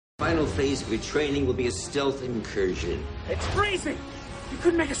Final phase of your training will be a stealth incursion. It's freezing! You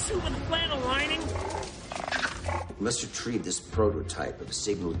couldn't make a suit with a flannel lining? You must retrieve this prototype of a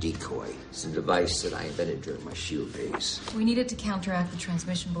signal decoy. It's a device that I invented during my SHIELD days. We need it to counteract the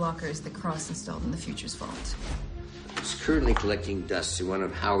transmission blockers that Cross installed in the Future's vault. It's currently collecting dust in one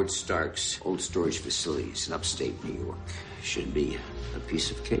of Howard Stark's old storage facilities in upstate New York. Should be a piece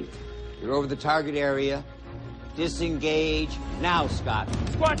of cake. You're over the target area. Disengage now, Scott.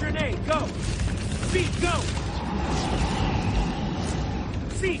 Squadron A, go! C, go!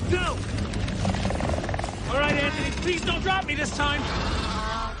 C, go! All right, Anthony, please don't drop me this time.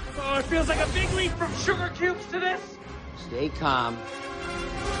 Oh, it feels like a big leap from sugar cubes to this. Stay calm.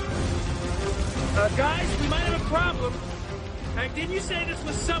 Guys, we might have a problem. Didn't you say this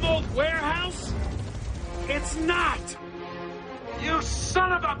was some old warehouse? It's not! You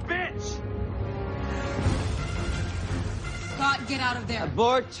son of a bitch! Scott, get out of there.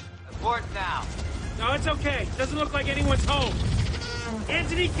 Abort. Abort now. No, it's okay. Doesn't look like anyone's home.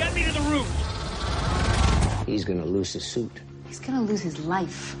 Anthony, get me to the roof. He's gonna lose his suit. He's gonna lose his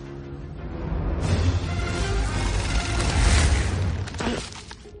life.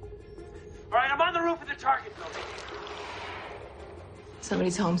 All right, I'm on the roof of the target building.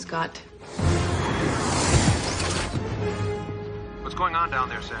 Somebody's home, Scott. What's going on down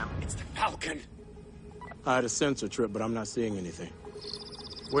there, Sam? It's the Falcon. I had a sensor trip, but I'm not seeing anything.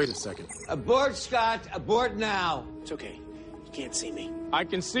 Wait a second. Abort, Scott. Abort now. It's okay. He can't see me. I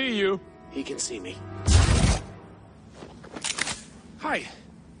can see you. He can see me. Hi.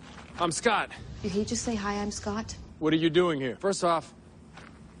 I'm Scott. Did he just say, hi, I'm Scott? What are you doing here? First off,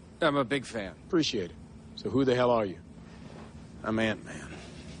 I'm a big fan. Appreciate it. So who the hell are you? I'm Ant-Man.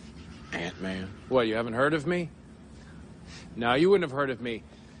 Ant-Man? What, you haven't heard of me? No, you wouldn't have heard of me.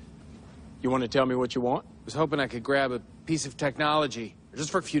 You want to tell me what you want? I was hoping I could grab a piece of technology.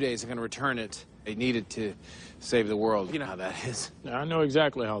 Just for a few days, I'm going to return it. I need it to save the world. You know how that is. I know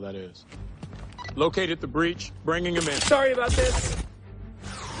exactly how that is. Located the breach, bringing him in. Sorry about this.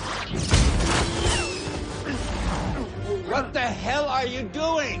 What the hell are you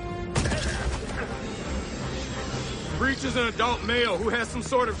doing? Breach is an adult male who has some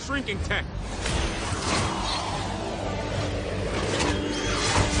sort of shrinking tech.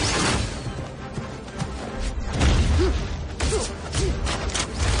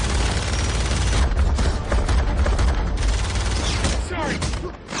 Sorry.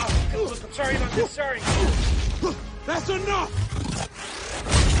 Oh, look, I'm sorry about this. Sorry. That's enough!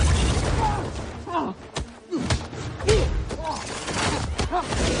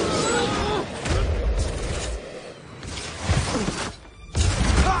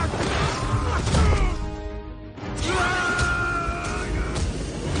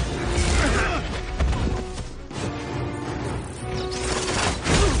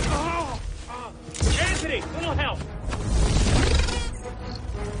 Anthony, little help.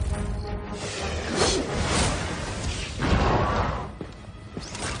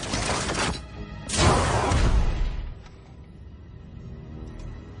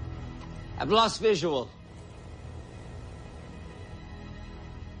 I've lost visual.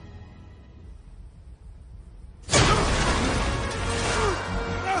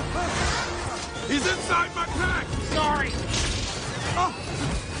 He's inside my pack! Sorry. Oh,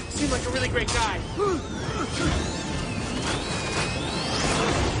 seemed like a really great guy.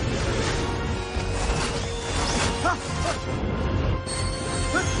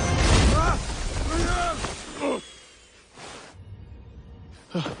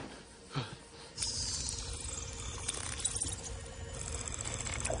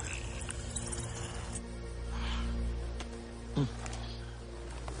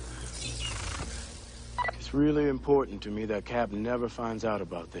 It's really important to me that Cap never finds out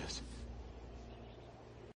about this.